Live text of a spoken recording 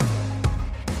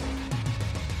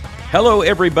Hello,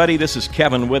 everybody. This is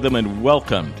Kevin Witham, and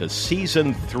welcome to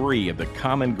Season 3 of the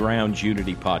Common Ground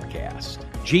Unity Podcast.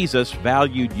 Jesus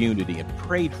valued unity and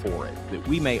prayed for it, that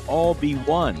we may all be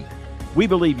one. We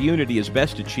believe unity is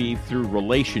best achieved through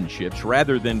relationships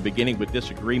rather than beginning with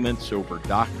disagreements over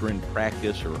doctrine,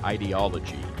 practice, or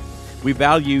ideology. We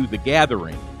value the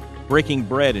gathering, breaking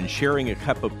bread and sharing a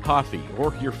cup of coffee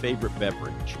or your favorite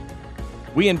beverage.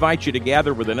 We invite you to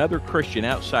gather with another Christian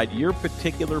outside your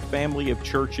particular family of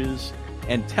churches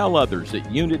and tell others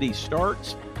that unity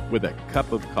starts with a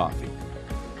cup of coffee.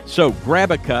 So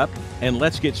grab a cup and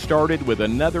let's get started with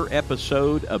another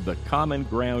episode of the Common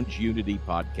Ground Unity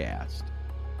Podcast.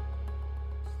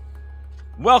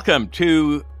 Welcome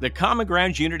to the Common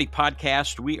Ground Unity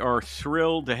Podcast. We are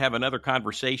thrilled to have another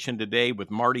conversation today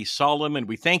with Marty Solomon.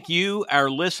 We thank you, our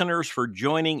listeners, for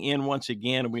joining in once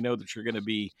again. And we know that you're going to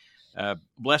be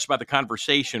blessed by the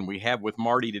conversation we have with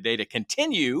Marty today to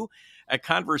continue a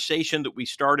conversation that we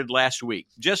started last week.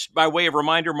 Just by way of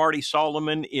reminder, Marty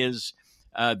Solomon is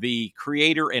the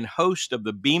creator and host of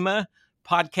the Bema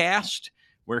podcast,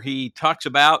 where he talks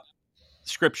about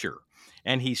Scripture.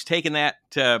 And he's taken that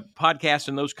podcast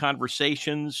and those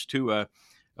conversations to a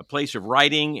place of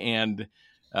writing and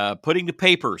putting to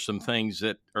paper some things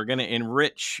that are going to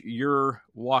enrich your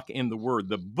walk in the Word.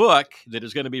 The book that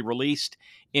is going to be released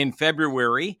in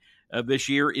February of this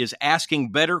year is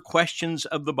Asking Better Questions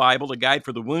of the Bible, a guide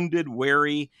for the wounded,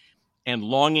 weary, and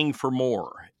longing for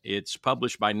more. It's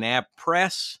published by NAB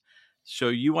Press, so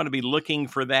you want to be looking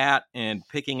for that and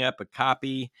picking up a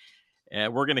copy.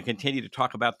 We're going to continue to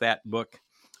talk about that book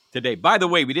today. By the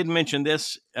way, we didn't mention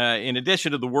this. In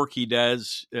addition to the work he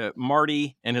does,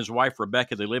 Marty and his wife,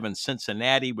 Rebecca, they live in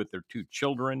Cincinnati with their 2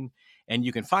 children. And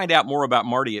you can find out more about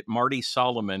Marty at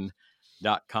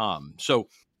martysolomon.com. So,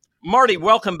 Marty,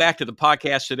 welcome back to the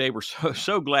podcast today. We're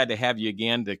so glad to have you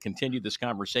again to continue this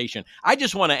conversation. I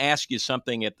just want to ask you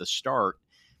something at the start.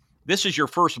 This is your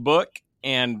first book,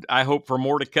 and I hope for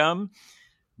more to come.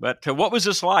 But what was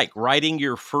this like, writing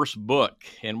your first book?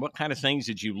 And what kind of things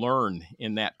did you learn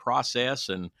in that process?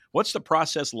 And what's the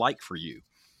process like for you?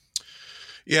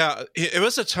 Yeah, it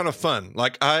was a ton of fun.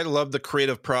 Like, I love the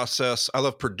creative process. I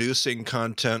love producing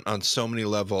content on so many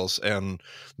levels. And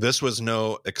this was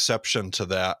no exception to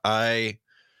that.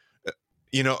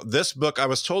 This book, I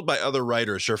was told by other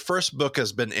writers, your first book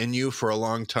has been in you for a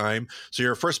long time. So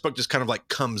your first book just kind of like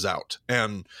comes out.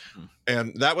 And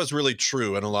that was really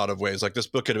true in a lot of ways. Like, this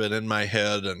book had been in my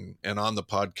head and on the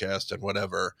podcast and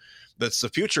whatever. That's the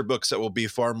future books that will be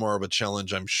far more of a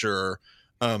challenge, I'm sure.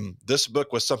 This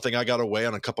book was something I got away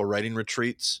on a couple writing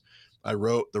retreats. I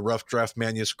wrote the rough draft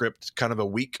manuscript kind of a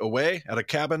week away at a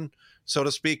cabin, so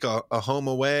to speak, a home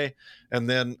away. And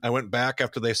then I went back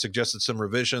after they suggested some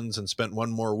revisions and spent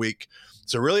one more week.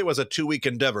 So really it was a 2-week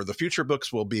endeavor. The future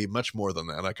books will be much more than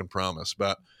that, I can promise.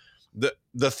 But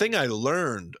the thing I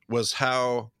learned was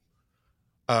how,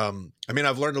 I've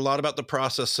learned a lot about the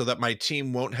process so that my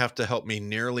team won't have to help me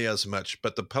nearly as much.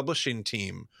 But the publishing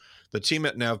team, the team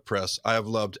at NAB Press, I have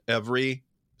loved every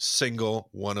single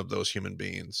one of those human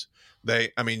beings. I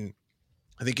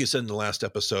think you said in the last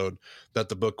episode that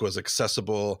the book was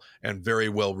accessible and very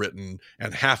well written,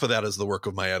 and half of that is the work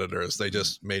of my editors. They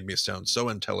just made me sound so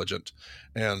intelligent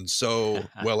and so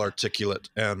well articulate.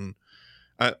 And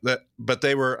but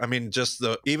they were,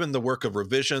 even the work of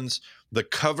revisions, the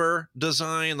cover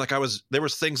design, there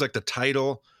was things like the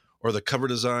title or the cover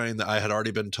design that I had already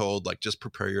been told, like, just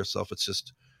prepare yourself.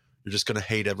 You're just going to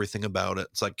hate everything about it.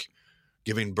 It's like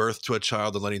giving birth to a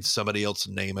child and letting somebody else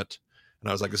name it. And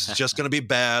I was like, this is just going to be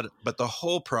bad. But the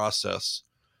whole process,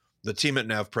 the team at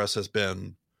NAB Press has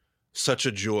been such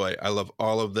a joy. I love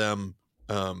all of them.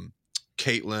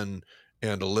 Caitlin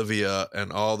and Olivia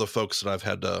and all the folks that I've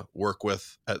had to work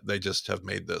with, they just have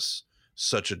made this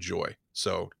such a joy.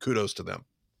 So kudos to them.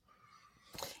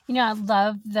 I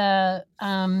love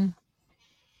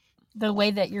the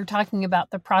way that you're talking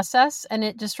about the process. And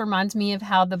it just reminds me of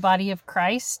how the body of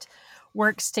Christ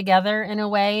works together in a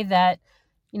way that,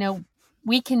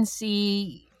 we can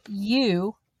see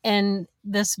you in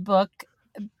this book,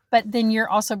 but then you're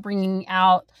also bringing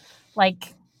out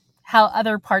like how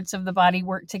other parts of the body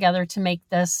work together to make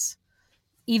this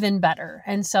even better.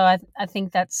 And so I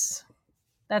think that's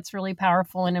really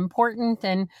powerful and important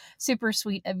and super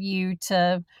sweet of you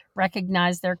to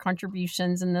recognize their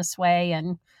contributions in this way.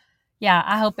 And yeah,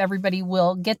 I hope everybody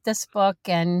will get this book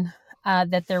and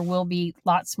that there will be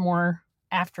lots more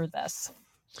after this.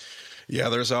 Yeah,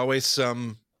 there's always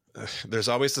the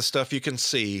stuff you can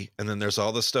see, and then there's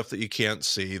all the stuff that you can't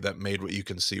see that made what you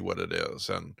can see what it is.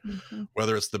 And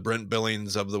whether it's the Brent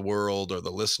Billings of the world or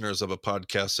the listeners of a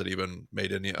podcast that even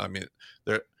made any,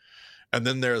 And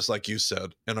then there's, like you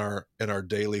said, in our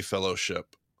daily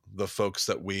fellowship, the folks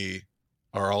that we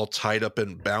are all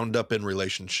bound up in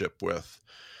relationship with,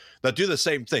 that do the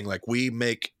same thing. Like we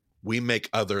make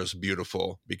others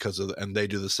beautiful and they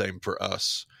do the same for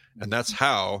us. And that's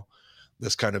how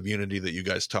this kind of unity that you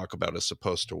guys talk about is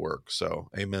supposed to work. So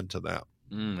amen to that.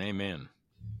 Amen.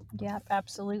 Yeah,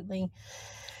 absolutely.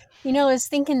 I was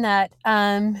thinking that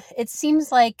it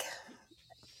seems like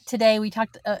today we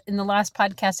talked in the last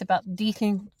podcast about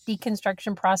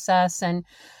deconstruction process and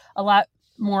a lot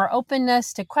more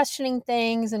openness to questioning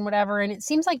things and whatever. And it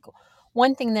seems like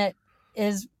one thing that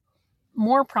is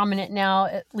more prominent now,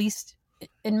 at least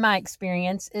in my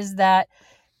experience, is that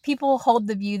people hold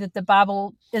the view that the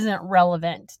Bible isn't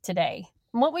relevant today.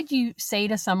 And what would you say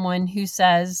to someone who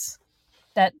says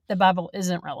that the Bible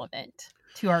isn't relevant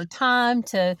to our time,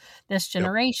 to this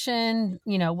generation,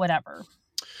 whatever?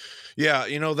 Yeah,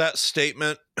 that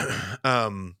statement,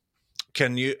 in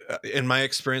my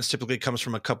experience, typically comes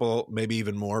from a couple, maybe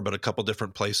even more, but a couple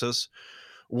different places.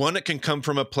 One, it can come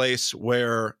from a place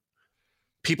where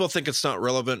people think it's not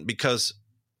relevant because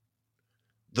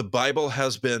the Bible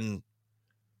has been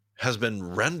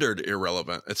rendered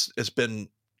irrelevant. It's been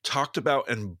talked about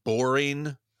in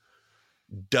boring,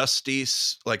 dusty,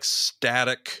 like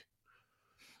static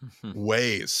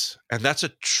ways. And that's a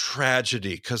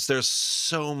tragedy because there's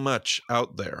so much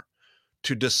out there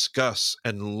to discuss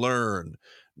and learn.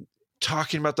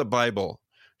 Talking about the Bible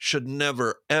should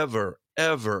never, ever,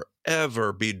 ever,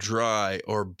 ever be dry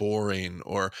or boring.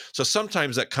 So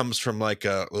sometimes that comes from like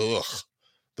the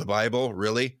Bible,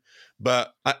 really?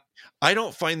 But I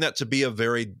don't find that to be a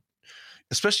very,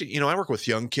 especially, I work with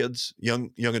young kids,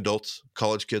 young adults,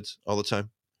 college kids all the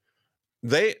time.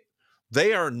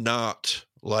 They are not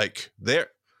like,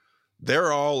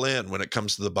 they're all in when it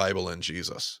comes to the Bible and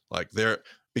Jesus. Like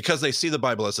because they see the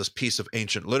Bible as this piece of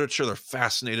ancient literature,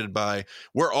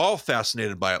 we're all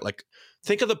fascinated by it. Like,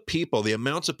 think of the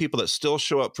amounts of people that still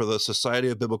show up for the Society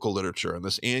of Biblical Literature and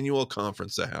this annual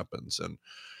conference that happens,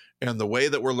 and the way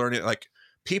that we're learning. Like,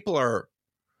 people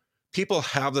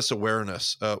have this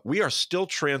awareness. We are still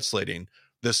translating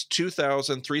this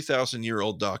 2,000,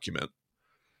 3,000-year-old document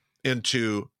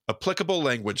into applicable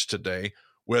language today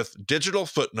with digital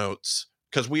footnotes,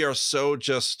 because we are so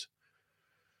just.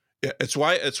 It's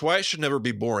why it should never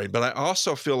be boring. But I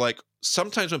also feel like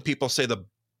sometimes when people say the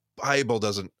Bible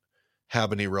doesn't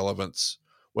have any relevance,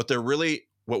 what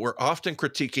we're often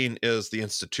critiquing is the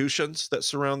institutions that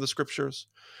surround the scriptures,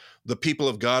 the people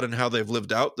of God and how they've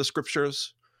lived out the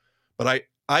scriptures. But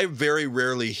I very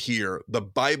rarely hear the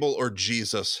Bible or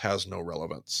Jesus has no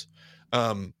relevance.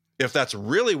 If that's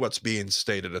really what's being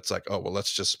stated, it's like, oh, well,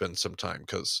 let's just spend some time,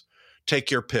 because take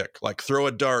your pick, like throw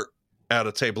a dart at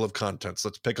a table of contents.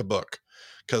 Let's pick a book,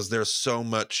 because there's so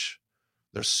much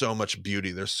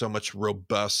beauty. There's so much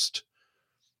robust,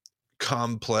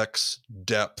 complex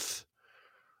depth.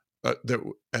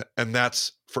 And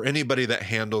that's for anybody that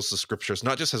handles the scriptures,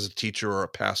 not just as a teacher or a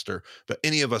pastor, but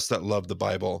any of us that love the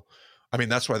Bible. I mean,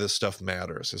 that's why this stuff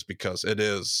matters, is because it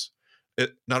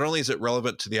not only is it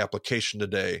relevant to the application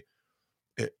today,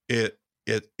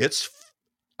 it's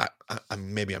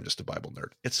maybe I'm just a Bible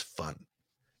nerd. It's fun.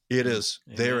 It is.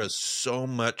 Amen. There is so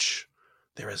much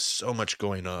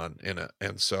going on in it.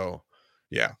 And so,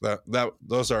 yeah,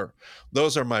 those are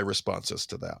my responses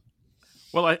to that.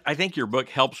 Well, I think your book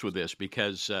helps with this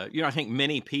because, I think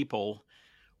many people,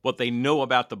 what they know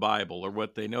about the Bible or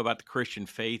what they know about the Christian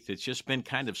faith, it's just been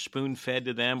kind of spoon-fed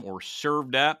to them or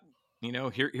served up.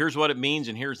 Here's what it means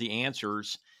and here's the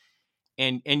answers.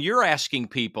 And you're asking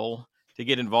people to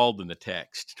get involved in the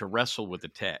text, to wrestle with the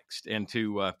text, and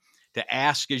to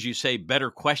ask, as you say, better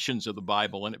questions of the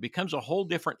Bible. And it becomes a whole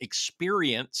different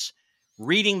experience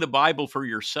reading the Bible for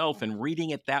yourself and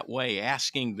reading it that way,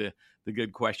 asking the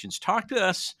good questions. Talk to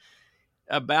us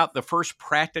about the first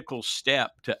practical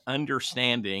step to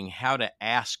understanding how to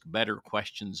ask better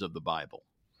questions of the Bible.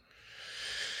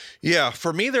 Yeah,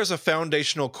 for me, there's a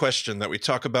foundational question that we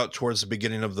talk about towards the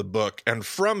beginning of the book, and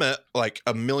from it, like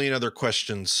a million other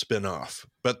questions spin off.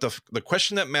 But the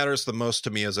question that matters the most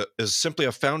to me is simply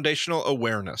a foundational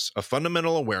awareness, a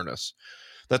fundamental awareness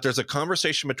that there's a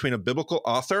conversation between a biblical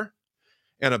author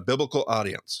and a biblical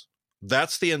audience.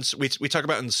 That's we talk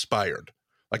about inspired.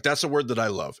 Like, that's a word that I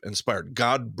love, inspired,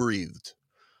 God breathed.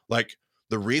 Like,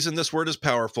 the reason this word is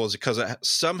powerful is because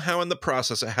somehow in the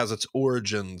process, it has its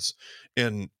origins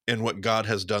in what God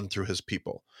has done through his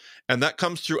people. And that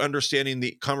comes through understanding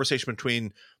the conversation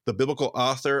between the biblical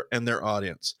author and their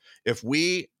audience. If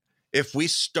we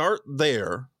start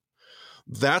there,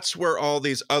 that's where all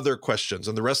these other questions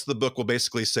and the rest of the book will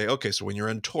basically say, okay, so when you're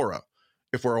in Torah,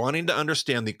 if we're wanting to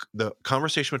understand the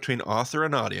conversation between author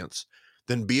and audience,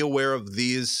 then be aware of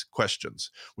these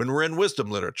questions. When we're in wisdom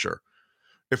literature,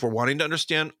 if we're wanting to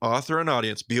understand author and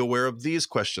audience, be aware of these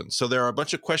questions. So there are a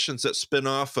bunch of questions that spin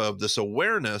off of this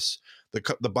awareness.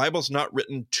 The Bible's not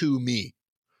written to me.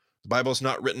 The Bible is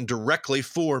not written directly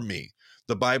for me.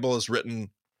 The Bible is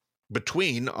written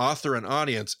between author and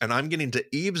audience, and I'm getting to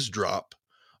eavesdrop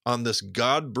on this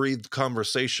God-breathed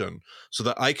conversation so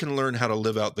that I can learn how to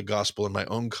live out the gospel in my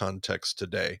own context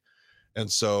today.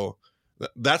 And so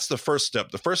that's the first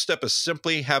step. The first step is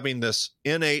simply having this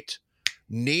innate,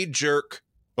 knee-jerk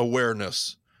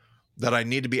awareness that I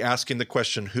need to be asking the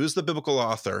question, who's the biblical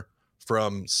author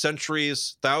from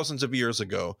centuries, thousands of years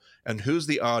ago, and who's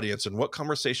the audience, and what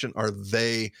conversation are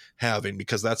they having?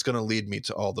 Because that's going to lead me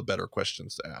to all the better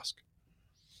questions to ask.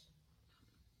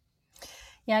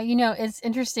 Yeah, it's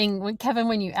interesting, Kevin,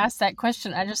 when you asked that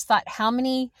question, I just thought how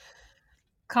many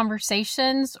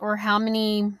conversations or how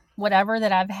many whatever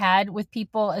that I've had with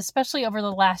people, especially over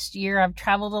the last year. I've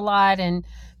traveled a lot and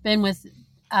been with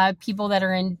people that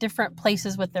are in different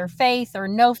places with their faith or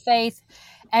no faith,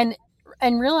 and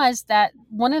realized that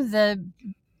one of the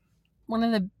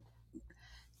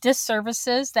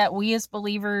disservices that we as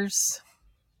believers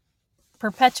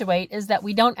perpetuate is that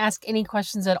we don't ask any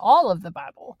questions at all of the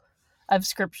Bible, of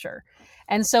Scripture.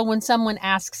 And so when someone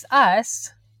asks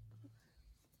us,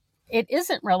 it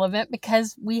isn't relevant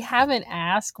because we haven't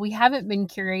asked, we haven't been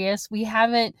curious, we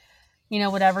haven't,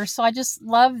 whatever. So I just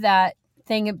love that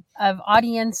thing of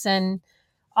audience and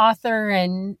author,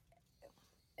 and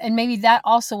maybe that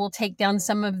also will take down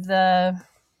some of the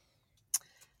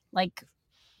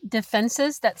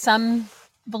defenses that some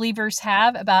believers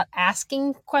have about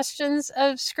asking questions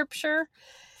of Scripture.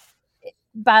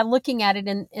 By looking at it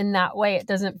in that way, it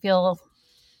doesn't feel,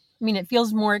 it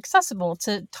feels more accessible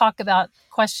to talk about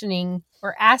questioning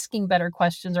or asking better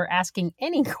questions or asking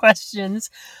any questions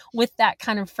with that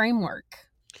kind of framework.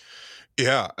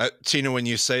 Yeah. Tina, when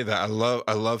you say that, I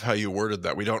love how you worded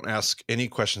that. We don't ask any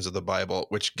questions of the Bible,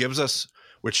 which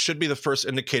should be the first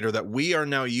indicator that we are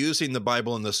now using the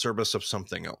Bible in the service of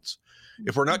something else.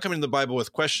 If we're not coming to the Bible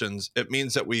with questions, it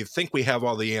means that we think we have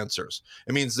all the answers.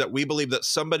 It means that we believe that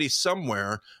somebody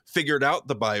somewhere figured out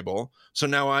the Bible. So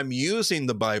now I'm using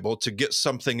the Bible to get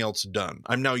something else done.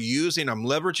 I'm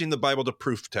leveraging the Bible to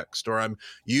proof text, or I'm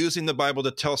using the Bible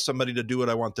to tell somebody to do what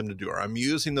I want them to do, or I'm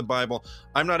using the Bible.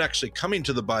 I'm not actually coming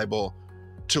to the Bible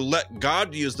to let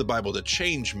God use the Bible to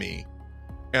change me.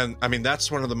 And that's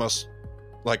one of the most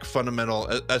fundamental,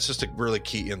 that's just a really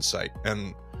key insight.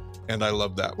 And I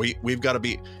love that. We've got to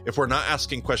be, if we're not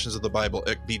asking questions of the Bible,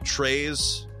 it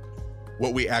betrays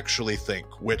what we actually think,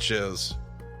 which is,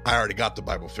 I already got the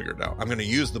Bible figured out. I'm going to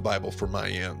use the Bible for my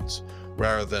ends,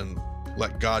 rather than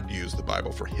let God use the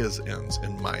Bible for his ends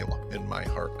in my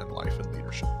heart and life and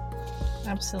leadership.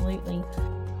 Absolutely.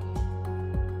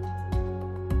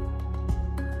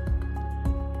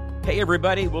 Hey,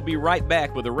 everybody, we'll be right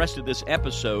back with the rest of this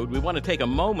episode. We want to take a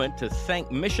moment to thank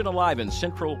Mission Alive and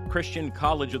Central Christian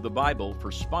College of the Bible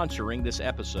for sponsoring this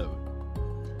episode.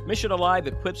 Mission Alive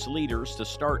equips leaders to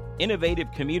start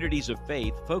innovative communities of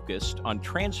faith focused on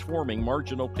transforming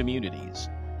marginal communities.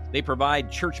 They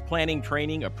provide church planning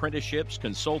training, apprenticeships,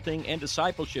 consulting, and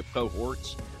discipleship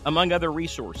cohorts, among other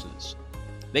resources.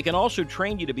 They can also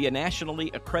train you to be a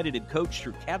nationally accredited coach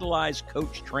through Catalyze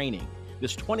Coach Training.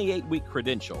 This 28-week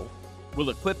credential will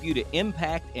equip you to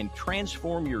impact and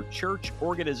transform your church,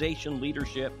 organization,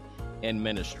 leadership, and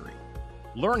ministry.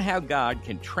 Learn how God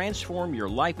can transform your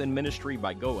life and ministry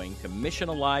by going to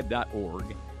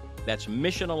missionalive.org. That's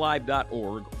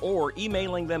missionalive.org, or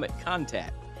emailing them at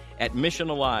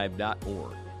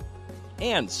contact@missionalive.org.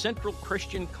 And Central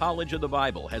Christian College of the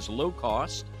Bible has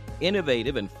low-cost,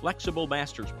 innovative, and flexible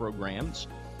master's programs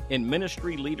in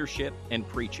ministry, leadership, and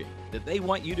preaching that they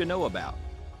want you to know about.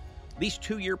 These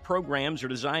 2-year programs are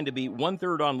designed to be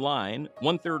 1/3 online,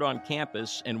 1/3 on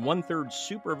campus, and 1/3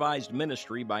 supervised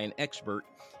ministry by an expert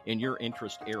in your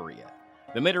interest area.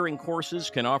 The mentoring courses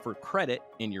can offer credit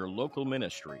in your local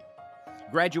ministry.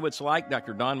 Graduates like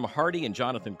Dr. Don Mahardy and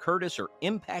Jonathan Curtis are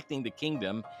impacting the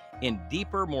kingdom in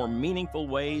deeper, more meaningful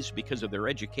ways because of their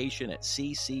education at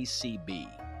CCCB.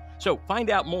 So find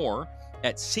out more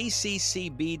at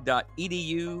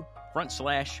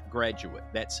cccb.edu/graduate.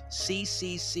 That's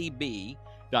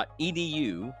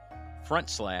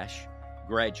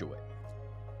cccb.edu/graduate.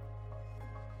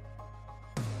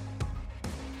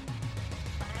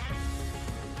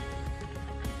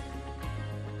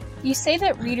 You say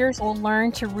that readers will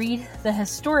learn to read the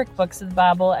historic books of the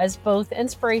Bible as both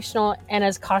inspirational and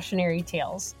as cautionary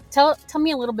tales. Tell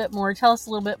me a little bit more. Tell us a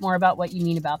little bit more about what you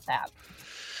mean about that.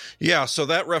 Yeah, so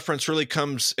that reference really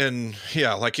comes in,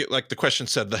 like the question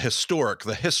said, the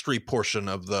history portion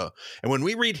of and when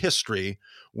we read history,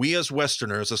 we as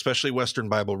Westerners, especially Western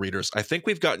Bible readers, I think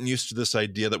we've gotten used to this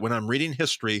idea that when I'm reading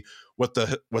history, what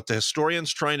the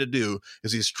historian's trying to do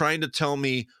is he's trying to tell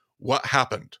me what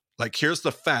happened. Like, here's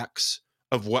the facts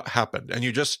of what happened, and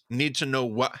you just need to know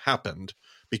what happened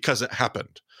because it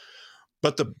happened.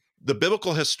 But the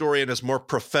biblical historian is more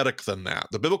prophetic than that.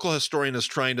 The biblical historian is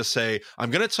trying to say, I'm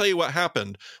going to tell you what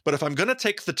happened, but if I'm going to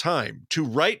take the time to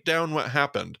write down what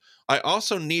happened, I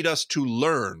also need us to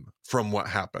learn from what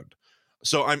happened.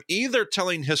 So I'm either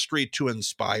telling history to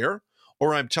inspire,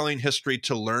 or I'm telling history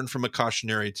to learn from a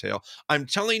cautionary tale. I'm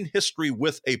telling history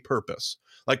with a purpose.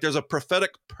 Like, there's a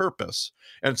prophetic purpose.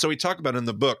 And so we talk about in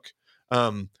the book,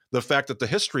 the fact that the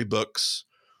history books,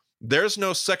 there's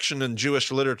no section in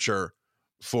Jewish literature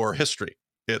for history.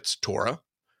 It's Torah,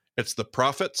 it's the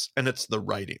prophets, and it's the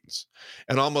writings.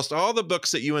 And almost all the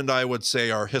books that you and I would say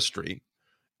are history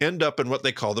end up in what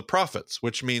they call the prophets,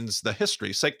 which means the history.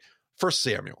 It's like 1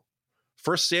 Samuel.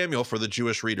 1 Samuel for the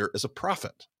Jewish reader is a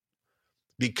prophet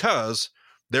because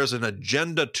there's an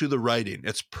agenda to the writing.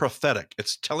 It's prophetic.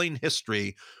 It's telling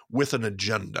history with an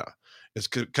agenda. It's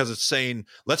because it's saying,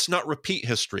 let's not repeat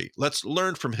history. Let's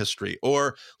learn from history,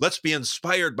 or let's be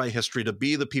inspired by history to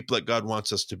be the people that God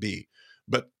wants us to be.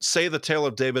 But say the tale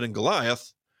of David and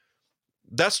Goliath,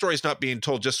 that story is not being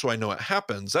told just so I know it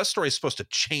happens. That story is supposed to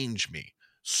change me,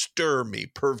 stir me,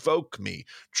 provoke me,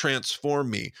 transform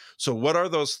me. So what are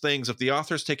those things? If the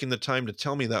author's taking the time to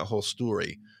tell me that whole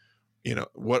story,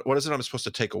 what is it I'm supposed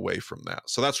to take away from that?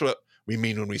 So that's what we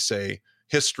mean when we say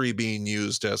history being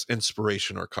used as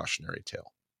inspiration or cautionary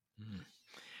tale.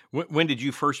 When did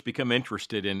you first become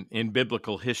interested in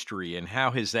biblical history, and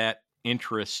how has that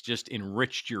interest just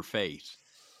enriched your faith?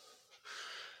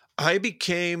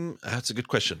 That's a good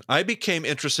question. I became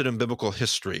interested in biblical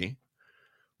history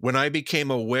when I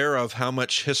became aware of how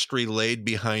much history laid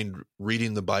behind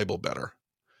reading the Bible better.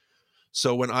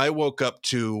 So when I woke up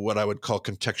to what I would call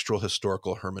contextual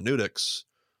historical hermeneutics,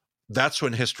 that's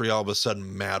when history all of a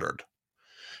sudden mattered.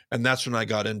 And that's when I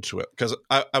got into it, because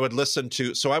I would listen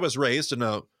to, so I was raised in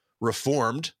a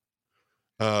Reformed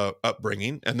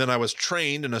upbringing, and then I was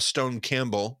trained in a Stone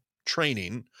Campbell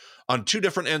training on two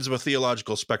different ends of a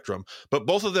theological spectrum, but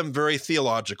both of them very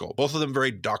theological, both of them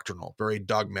very doctrinal, very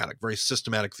dogmatic, very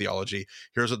systematic theology.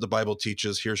 Here's what the Bible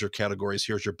teaches. Here's your categories.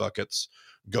 Here's your buckets.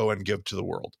 Go and give to the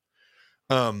world.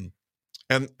 And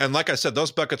like I said,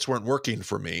 those buckets weren't working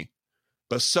for me,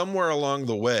 but somewhere along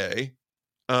the way,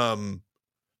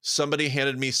 somebody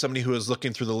handed me somebody who was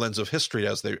looking through the lens of history,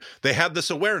 as they had this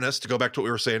awareness, to go back to what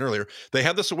we were saying earlier, they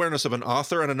had this awareness of an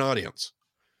author and an audience.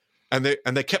 And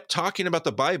they kept talking about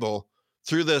the Bible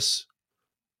through this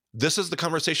is the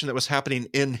conversation that was happening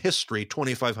in history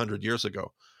 2,500 years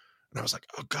ago. And I was like,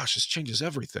 oh gosh, this changes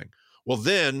everything. Well,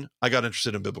 then I got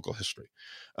interested in biblical history.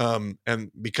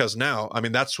 And because now, I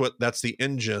mean, that's the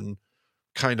engine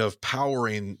kind of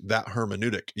powering that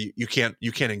hermeneutic. You can't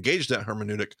engage that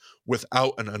hermeneutic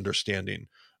without an understanding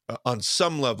on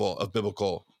some level of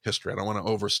biblical history. I don't want to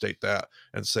overstate that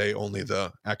and say only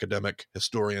the academic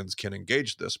historians can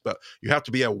engage this, but you have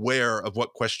to be aware of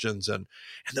what questions, and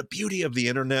the beauty of the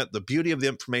internet, the beauty of the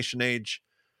information age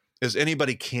is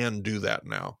anybody can do that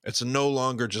now. It's no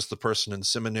longer just the person in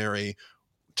seminary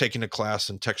taking a class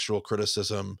in textual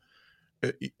criticism.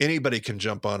 Anybody can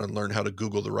jump on and learn how to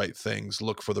Google the right things,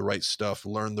 look for the right stuff,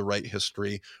 learn the right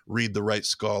history, read the right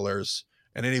scholars,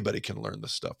 and anybody can learn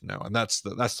this stuff now. And that's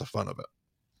the fun of it.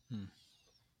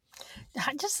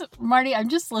 Marty, I'm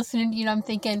just listening to you and I'm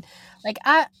thinking, like,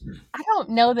 I don't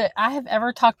know that I have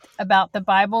ever talked about the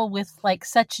Bible with like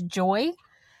such joy.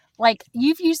 Like,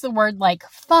 you've used the word like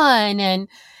fun and,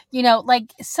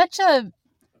 like such a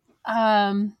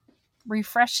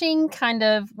refreshing kind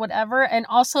of whatever, and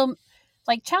also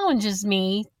like challenges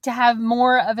me to have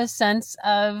more of a sense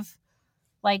of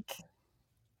like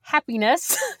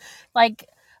happiness. Like,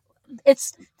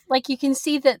 it's like you can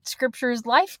see that scripture is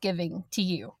life-giving to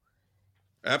you.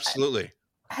 Absolutely.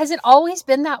 Has it always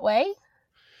been that way?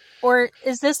 Or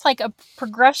is this like a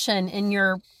progression in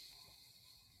your...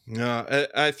 No,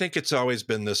 I think it's always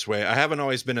been this way. I haven't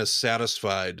always been as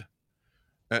satisfied.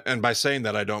 And by saying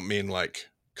that, I don't mean like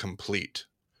complete.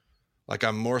 Like,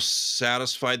 I'm more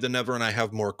satisfied than ever, and I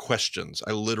have more questions.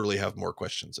 I literally have more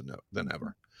questions than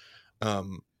ever.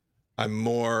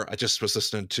 I just was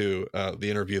listening to the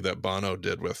interview that Bono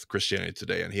did with Christianity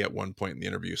Today, and he at one point in the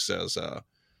interview says,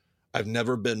 I've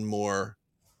never been more,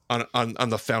 on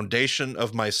the foundation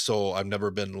of my soul, I've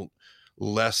never been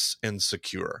less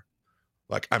insecure.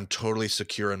 Like, I'm totally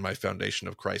secure in my foundation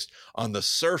of Christ. On the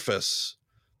surface,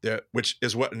 which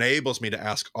is what enables me to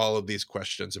ask all of these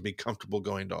questions and be comfortable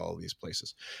going to all of these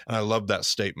places. And I love that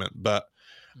statement. But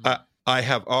I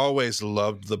have always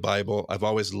loved the Bible. I've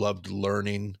always loved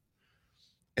learning.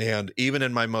 And even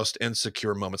in my most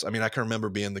insecure moments, I mean, I can remember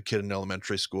being the kid in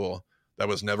elementary school that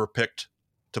was never picked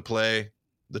to play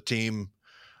the team.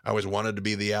 I always wanted to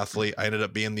be the athlete. I ended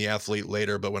up being the athlete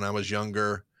later, but when I was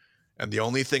younger, and the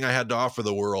only thing I had to offer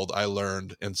the world, I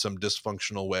learned in some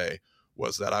dysfunctional way,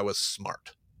 was that I was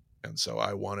smart. And so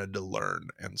I wanted to learn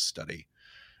and study.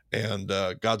 And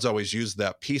God's always used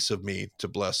that piece of me to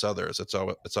bless others.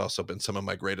 It's also been some of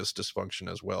my greatest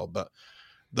dysfunction as well. But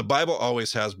the Bible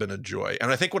always has been a joy.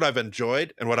 And I think what I've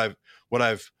enjoyed and what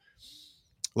I've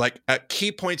like at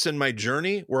key points in my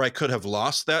journey where I could have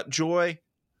lost that joy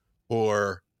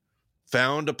or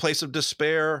found a place of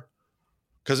despair,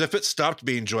 because if it stopped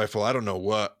being joyful, I don't know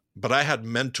what, but I had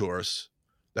mentors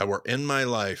that were in my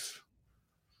life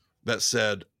that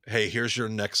said, hey, here's your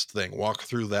next thing. Walk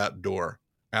through that door.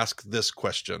 Ask this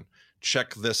question.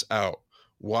 Check this out.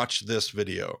 Watch this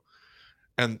video.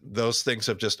 And those things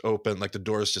have just opened, like the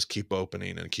doors just keep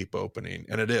opening and keep opening.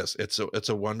 And it's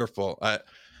a wonderful,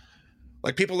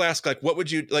 like people ask, like, what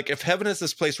would you, like if heaven is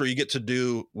this place where you get to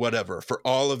do whatever for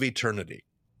all of eternity,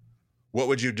 what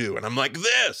would you do? And I'm like,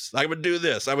 I would do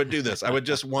this. I would do this. I would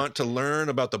just want to learn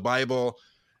about the Bible,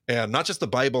 and not just the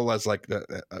Bible as like,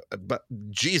 but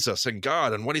Jesus and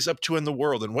God and what he's up to in the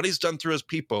world and what he's done through his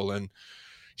people, and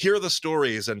hear the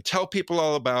stories and tell people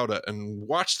all about it and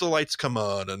watch the lights come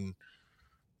on. And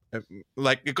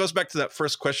like, it goes back to that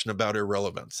first question about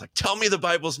irrelevance. Like, tell me the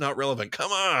Bible's not relevant.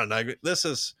 Come on. This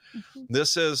is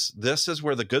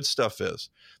where the good stuff is.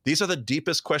 These are the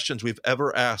deepest questions we've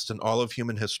ever asked in all of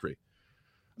human history.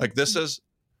 Like, this is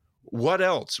what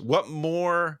else? What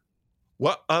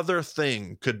other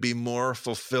thing could be more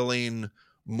fulfilling,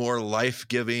 more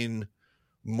life-giving,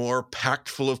 more packed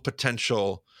full of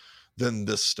potential than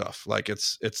this stuff? Like,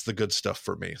 it's the good stuff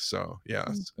for me. So yeah,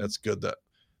 it's good that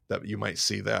you might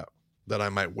see that I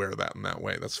might wear that in that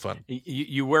way. That's fun.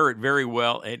 You wear it very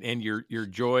well, and your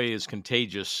joy is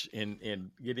contagious in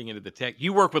getting into the tech.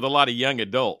 You work with a lot of young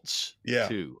adults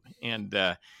too. And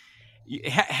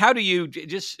how do you,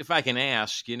 just if I can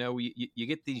ask, you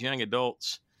get these young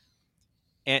adults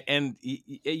and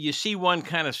you see one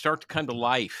kind of start to come to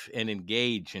life and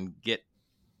engage and get,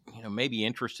 maybe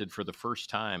interested for the first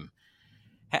time.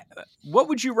 What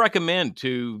would you recommend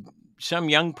to some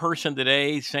young person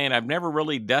today saying, I've never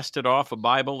really dusted off a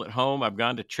Bible at home. I've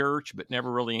gone to church, but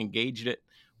never really engaged it.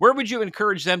 Where would you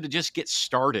encourage them to just get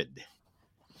started?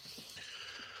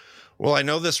 Well, I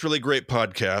know this really great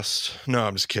podcast. No,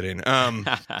 I'm just kidding.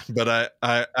 But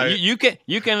you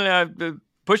can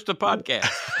push the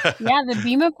podcast. Yeah, the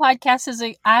Bema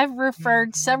podcast I've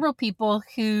referred several people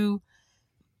who,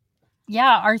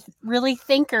 are really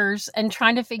thinkers and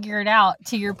trying to figure it out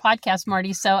to your podcast,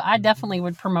 Marty. So I definitely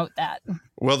would promote that.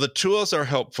 Well, the tools are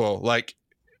helpful. Like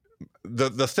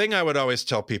the thing I would always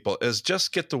tell people is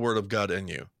just get the Word of God in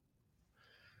you.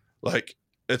 Like,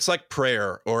 it's like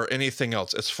prayer or anything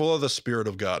else. It's full of the Spirit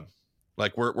of God.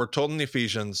 Like we're told in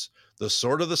Ephesians, the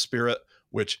sword of the Spirit,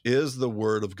 which is the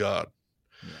Word of God.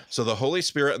 Yes. So the Holy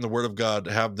Spirit and the Word of God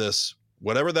have this,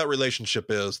 whatever that relationship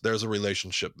is, there's a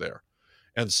relationship there.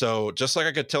 And so just like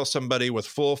I could tell somebody with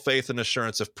full faith and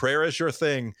assurance, if prayer is your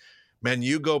thing, man,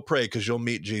 you go pray because you'll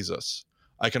meet Jesus.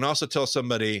 I can also tell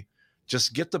somebody,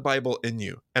 just get the Bible in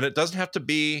you. And it doesn't have to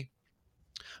be,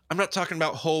 I'm not talking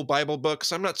about whole Bible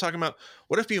books. I'm not talking about,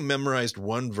 what if you memorized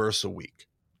one verse a week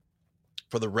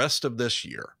for the rest of this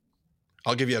year?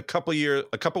 I'll give you a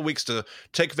couple weeks to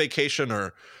take vacation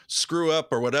or screw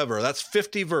up or whatever. That's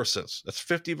 50 verses. That's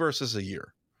 50 verses a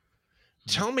year.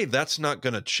 Tell me that's not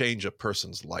going to change a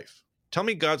person's life. Tell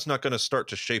me God's not going to start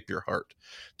to shape your heart.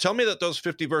 Tell me that those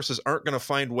 50 verses aren't going to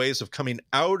find ways of coming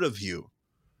out of you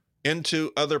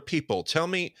into other people. Tell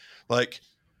me, like,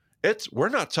 we're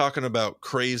not talking about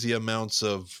crazy amounts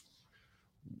of,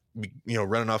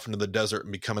 running off into the desert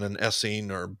and becoming an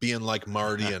Essene or being like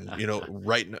Marty and,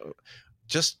 writing.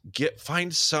 Just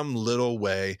find some little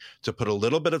way to put a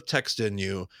little bit of text in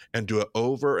you and do it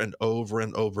over and over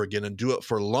and over again, and do it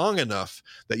for long enough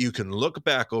that you can look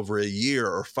back over a year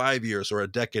or 5 years or a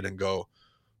decade and go,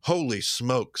 holy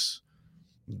smokes,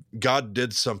 God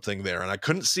did something there. And I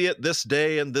couldn't see it this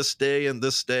day and this day and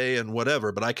this day and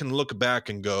whatever, but I can look back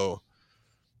and go,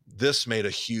 this made a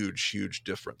huge, huge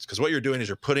difference. Because what you're doing is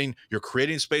you're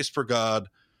creating space for God.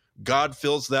 God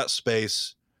fills that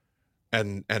space.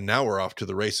 And now we're off to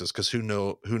the races, because who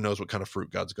knows what kind of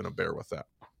fruit God's going to bear with that.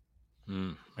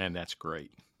 Man, that's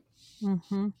great.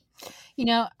 Mm-hmm.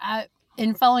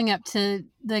 in following up to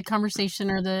the conversation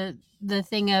or the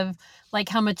thing of like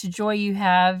how much joy you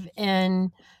have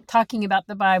in talking about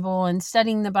the Bible and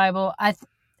studying the Bible, I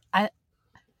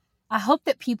hope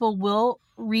that people will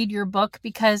read your book,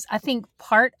 because I think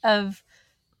part of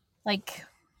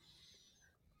the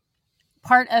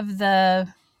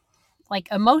like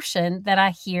emotion that I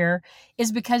hear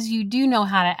is because you do know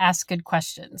how to ask good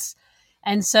questions.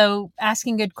 And so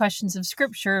asking good questions of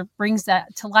scripture brings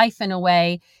that to life in a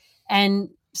way. And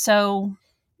so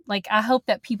like, I hope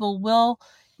that people will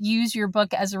use your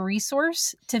book as a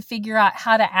resource to figure out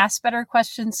how to ask better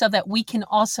questions, so that we can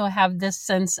also have this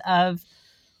sense of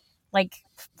like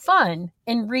fun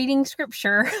in reading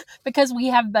scripture because we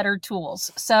have better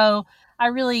tools. So I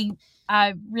really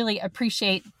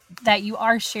appreciate that you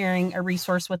are sharing a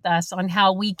resource with us on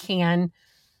how we can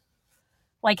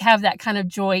like have that kind of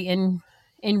joy in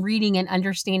reading and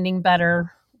understanding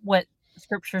better what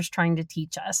scripture is trying to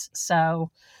teach us.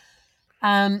 So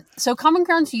Common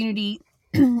Grounds Unity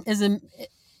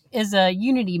is a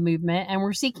unity movement, and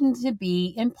we're seeking to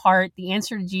be, in part, the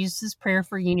answer to Jesus' prayer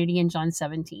for unity in John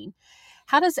 17.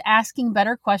 How does asking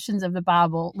better questions of the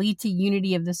Bible lead to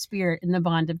unity of the Spirit in the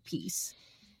bond of peace?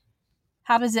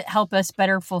 How does it help us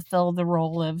better fulfill the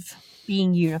role of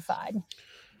being unified?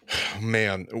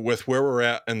 Man, with where we're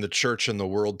at in the church and the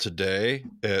world today,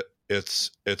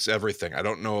 it's everything. I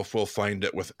don't know if we'll find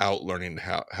it without learning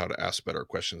how to ask better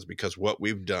questions, because what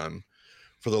we've done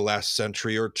for the last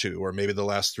century or two, or maybe the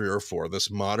last 3 or 4, this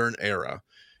modern era,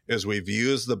 is we've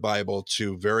used the Bible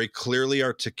to very clearly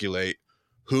articulate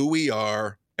who we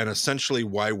are and essentially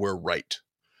why we're right.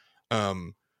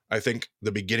 I think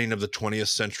the beginning of the 20th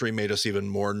century made us even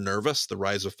more nervous. The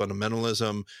rise of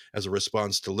fundamentalism as a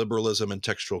response to liberalism and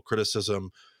textual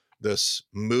criticism, this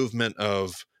movement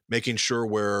of making sure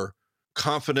we're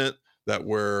confident, that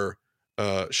we're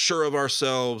sure of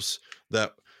ourselves,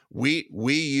 that we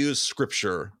use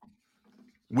scripture.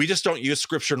 We just don't use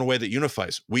scripture in a way that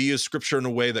unifies. We use scripture in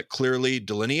a way that clearly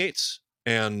delineates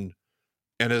and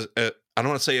is, I don't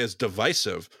want to say is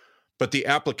divisive, but the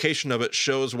application of it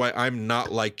shows why I'm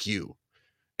not like you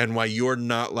and why you're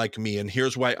not like me. And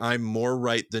here's why I'm more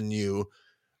right than you.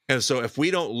 And so if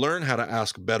we don't learn how to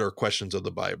ask better questions of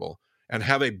the Bible and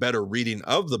have a better reading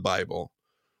of the Bible,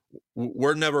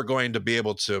 we're never going to be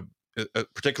able to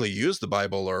particularly use the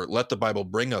Bible or let the Bible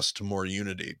bring us to more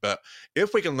unity. But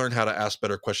if we can learn how to ask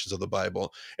better questions of the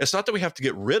Bible, it's not that we have to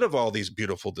get rid of all these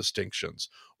beautiful distinctions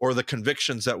or the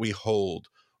convictions that we hold.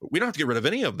 We don't have to get rid of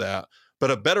any of that, but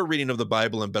a better reading of the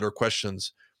Bible and better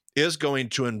questions is going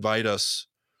to invite us.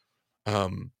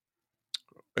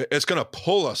 It's going to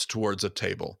pull us towards a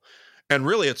table. And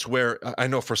really, it's where I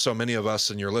know for so many of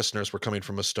us and your listeners, we're coming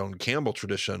from a Stone Campbell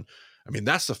tradition. I mean,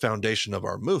 that's the foundation of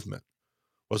our movement,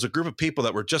 was a group of people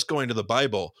that were just going to the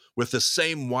Bible with the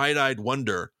same wide-eyed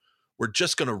wonder. We're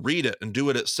just going to read it and do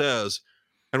what it says.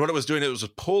 And what it was doing, it was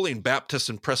pulling Baptists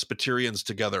and Presbyterians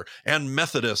together and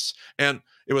Methodists, and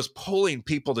it was pulling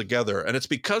people together. And it's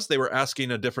because they were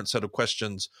asking a different set of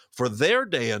questions for their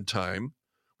day and time,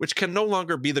 which can no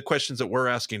longer be the questions that we're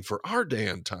asking for our day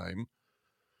and time.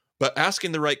 But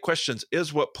asking the right questions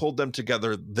is what pulled them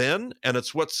together then, and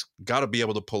it's what's got to be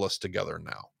able to pull us together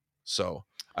now. So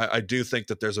I do think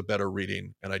that there's a better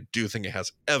reading, and I do think it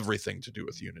has everything to do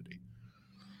with unity.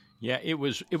 Yeah, it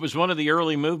was one of the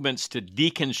early movements to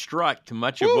deconstruct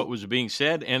much of what was being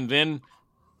said and then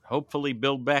hopefully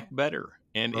build back better.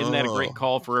 And isn't that a great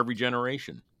call for every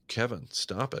generation? Kevin,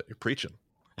 stop it. You're preaching.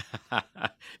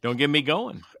 Don't get me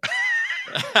going.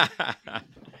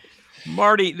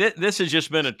 Marty, this has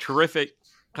just been a terrific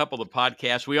couple of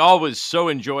podcasts. We always so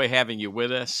enjoy having you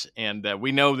with us, and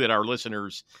we know that our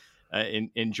listeners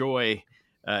enjoy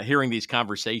hearing these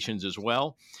conversations as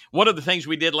well. One of the things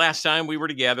we did last time we were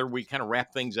together, we kind of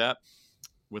wrapped things up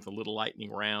with a little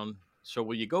lightning round. So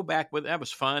will you go back with that?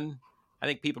 Was fun. I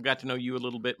think people got to know you a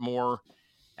little bit more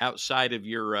outside of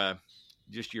your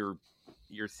just your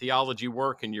theology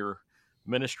work and your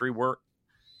ministry work.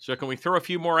 So can we throw a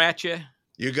few more at you?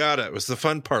 You got it. It was the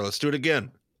fun part. Let's do it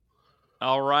again.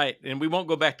 All right. And we won't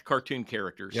go back to cartoon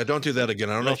characters. Yeah, don't do that again.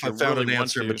 I don't know if I found an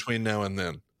answer between now and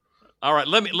then. All right,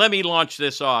 let me launch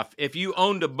this off. If you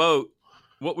owned a boat,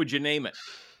 what would you name it?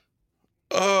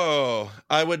 Oh,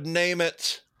 I would name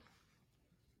it.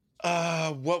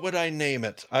 What would I name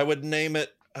it? I would name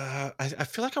it. I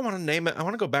feel like I want to name it. I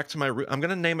want to go back to my root. I'm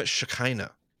going to name it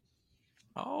Shekinah.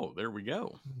 Oh, there we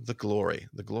go. The glory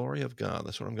of God.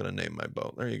 That's what I'm going to name my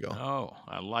boat. There you go. Oh,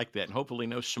 I like that. And hopefully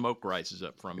no smoke rises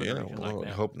up from it. Yeah, well, I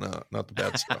hope not. Not the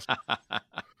bad stuff.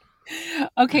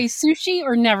 Okay, sushi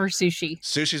or never sushi?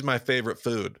 Sushi's my favorite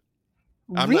food.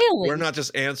 Really? We're not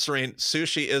just answering.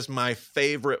 Sushi is my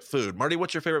favorite food. Marty,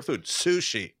 what's your favorite food?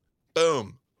 Sushi.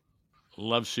 Boom.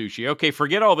 Love sushi. Okay,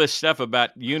 forget all this stuff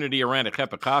about unity around a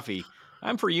cup of coffee.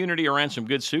 I'm for unity around some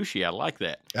good sushi. I like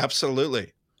that.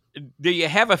 Absolutely. Do you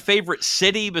have a favorite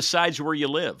city besides where you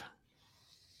live?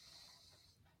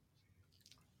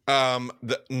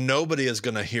 Nobody is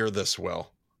going to hear this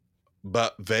well,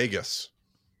 but Vegas.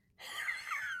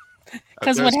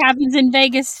 Because what happens in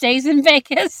Vegas stays in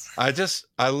Vegas.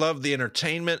 I love the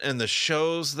entertainment and the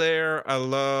shows there.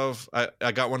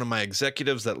 I got one of my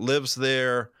executives that lives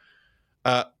there.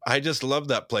 I just love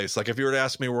that place. Like if you were to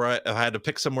ask me where if I had to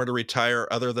pick somewhere to retire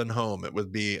other than home, it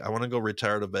would be, I want to go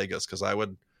retire to Vegas because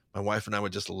my wife and I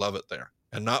would just love it there.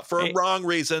 And not for wrong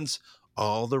reasons,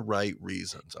 all the right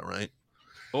reasons. All right.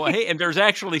 Well, hey, and there's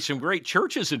actually some great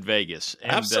churches in Vegas.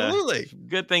 And, absolutely.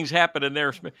 Good things happen in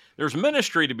there. There's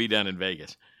ministry to be done in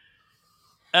Vegas.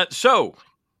 Do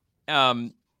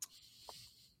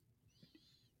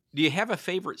you have a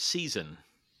favorite season?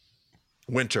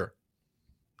 Winter.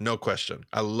 No question.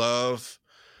 I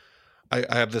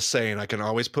have this saying, I can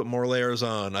always put more layers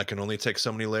on. I can only take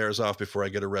so many layers off before I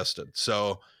get arrested.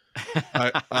 So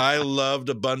I love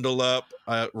to bundle up,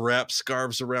 wrap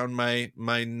scarves around my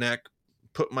neck,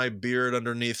 put my beard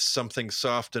underneath something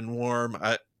soft and warm.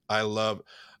 I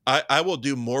will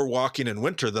do more walking in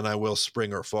winter than I will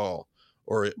spring or fall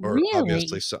or really?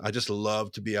 Obviously. So I just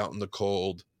love to be out in the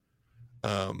cold.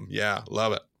 Yeah,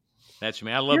 love it. That's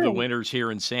me. I love the winters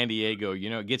here in San Diego.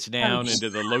 You know, it gets down into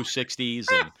the low 60s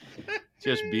and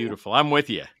just beautiful. I'm with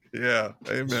you. Yeah.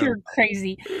 Amen. You're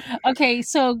crazy. Okay.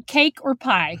 So cake or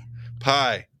pie?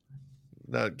 Pie.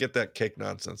 Now get that cake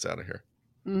nonsense out of here.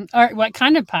 All right. What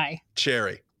kind of pie?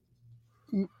 Cherry.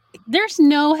 There's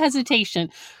no hesitation.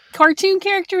 Cartoon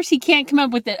characters, he can't come up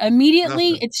with it.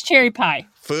 Immediately, Nothing. It's cherry pie.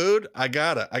 Food, I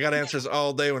got it. I got answers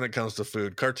all day when it comes to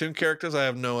food. Cartoon characters, I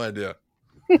have no idea.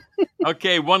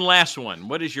 Okay, one last one.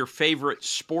 What is your favorite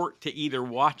sport to either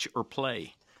watch or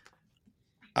play?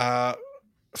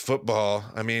 Football.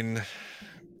 I mean,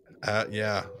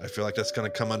 yeah, I feel like that's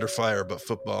going to come under fire, but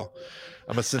football.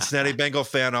 I'm a Cincinnati Bengal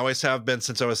fan. Always have been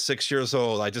since I was 6 years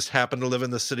old. I just happen to live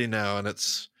in the city now, and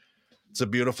it's a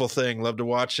beautiful thing. Love to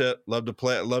watch it. Love to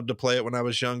play it. Loved to play it when I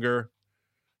was younger.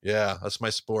 Yeah, that's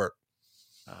my sport.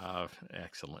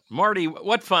 Excellent. Marty,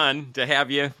 what fun to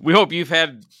have you. We hope you've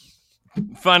had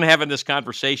fun having this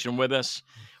conversation with us.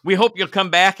 We hope you'll come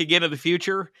back again in the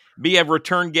future, be a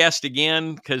return guest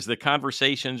again, because the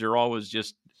conversations are always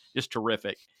just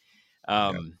terrific.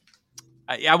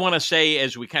 I want to say,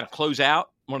 as we kind of close out,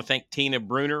 I want to thank Tina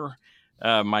Bruner,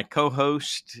 my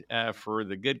co-host, for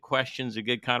the good questions, a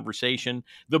good conversation.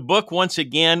 The book, once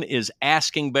again, is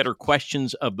Asking Better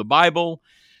Questions of the Bible.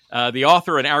 The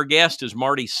author and our guest is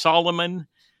Marty Solomon.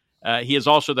 He is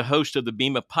also the host of the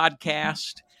Bema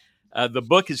podcast. The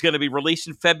book is going to be released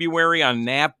in February on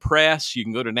NAB Press. You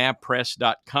can go to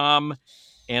nabpress.com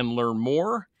and learn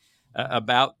more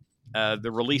about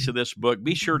the release of this book.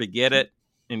 Be sure to get it,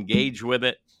 engage with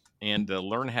it, and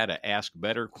learn how to ask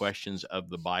better questions of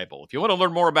the Bible. If you want to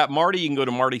learn more about Marty, you can go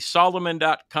to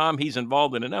martysolomon.com. He's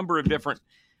involved in a number of different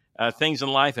things in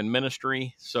life and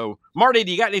ministry. So, Marty,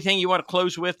 do you got anything you want to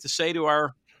close with to say to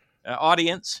our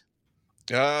audience?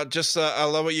 I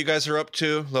love what you guys are up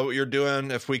to. Love what you're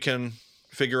doing. If we can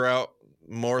figure out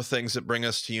more things that bring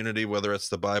us to unity, whether it's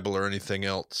the Bible or anything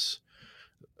else,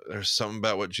 there's something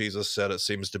about what Jesus said. It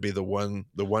seems to be the one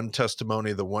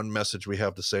testimony, the one message we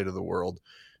have to say to the world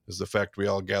is the fact we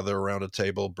all gather around a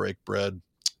table, break bread,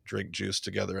 drink juice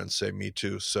together, and say, "Me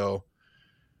too." So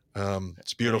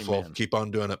it's beautiful. Amen. Keep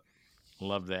on doing it.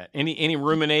 Love that. Any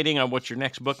ruminating on what your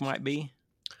next book might be?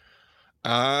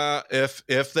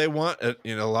 If they want it,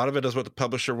 a lot of it is what the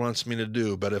publisher wants me to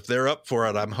do, but if they're up for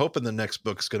it, I'm hoping the next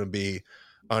book's going to be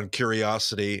on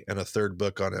curiosity and a third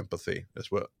book on empathy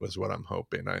is what I'm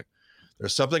hoping.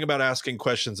 There's something about asking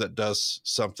questions that does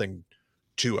something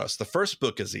to us. The first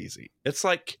book is easy. It's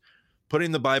like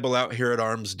putting the Bible out here at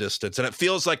arm's distance, and it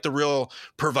feels like the real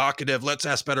provocative, let's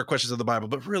ask better questions of the Bible.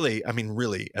 But really,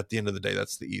 at the end of the day,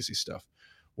 that's the easy stuff.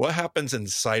 What happens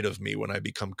inside of me when I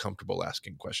become comfortable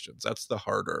asking questions? That's the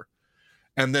harder.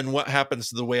 And then what happens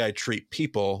to the way I treat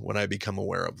people when I become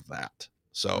aware of that?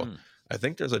 So I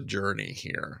think there's a journey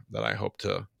here that I hope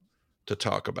to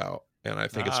talk about. And I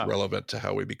think it's relevant to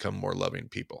how we become more loving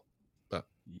people. But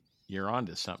you're on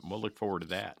to something. We'll look forward to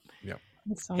that. Yeah.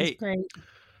 That sounds great.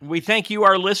 We thank you,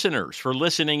 our listeners, for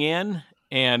listening in.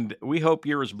 And we hope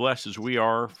you're as blessed as we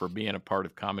are for being a part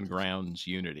of Common Ground's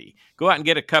unity. Go out and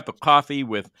get a cup of coffee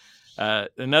with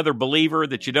another believer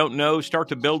that you don't know, start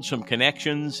to build some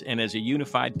connections, and as a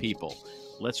unified people,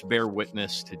 let's bear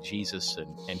witness to Jesus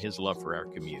and his love for our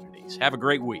communities. Have a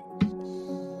great week.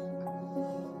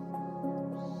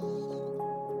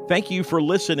 Thank you for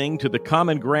listening to the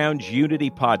Common Grounds Unity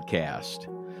podcast.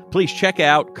 Please check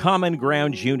out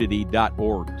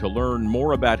commongroundsunity.org to learn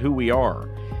more about who we are.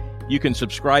 You can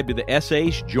subscribe to the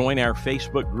essays, join our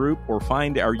Facebook group, or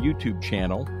find our YouTube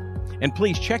channel. And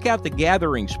please check out the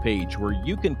Gatherings page where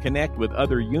you can connect with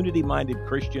other unity-minded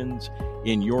Christians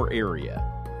in your area.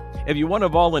 If you want to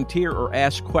volunteer or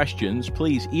ask questions,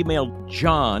 please email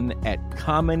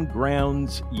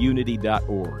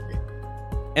john@commongroundsunity.org.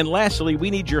 And lastly, we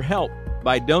need your help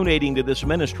by donating to this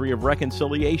ministry of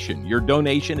reconciliation. Your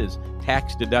donation is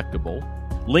tax deductible.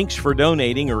 Links for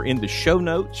donating are in the show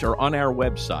notes or on our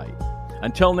website.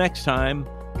 Until next time,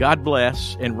 God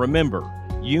bless, and remember,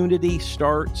 unity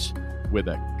starts with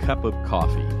a cup of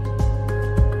coffee.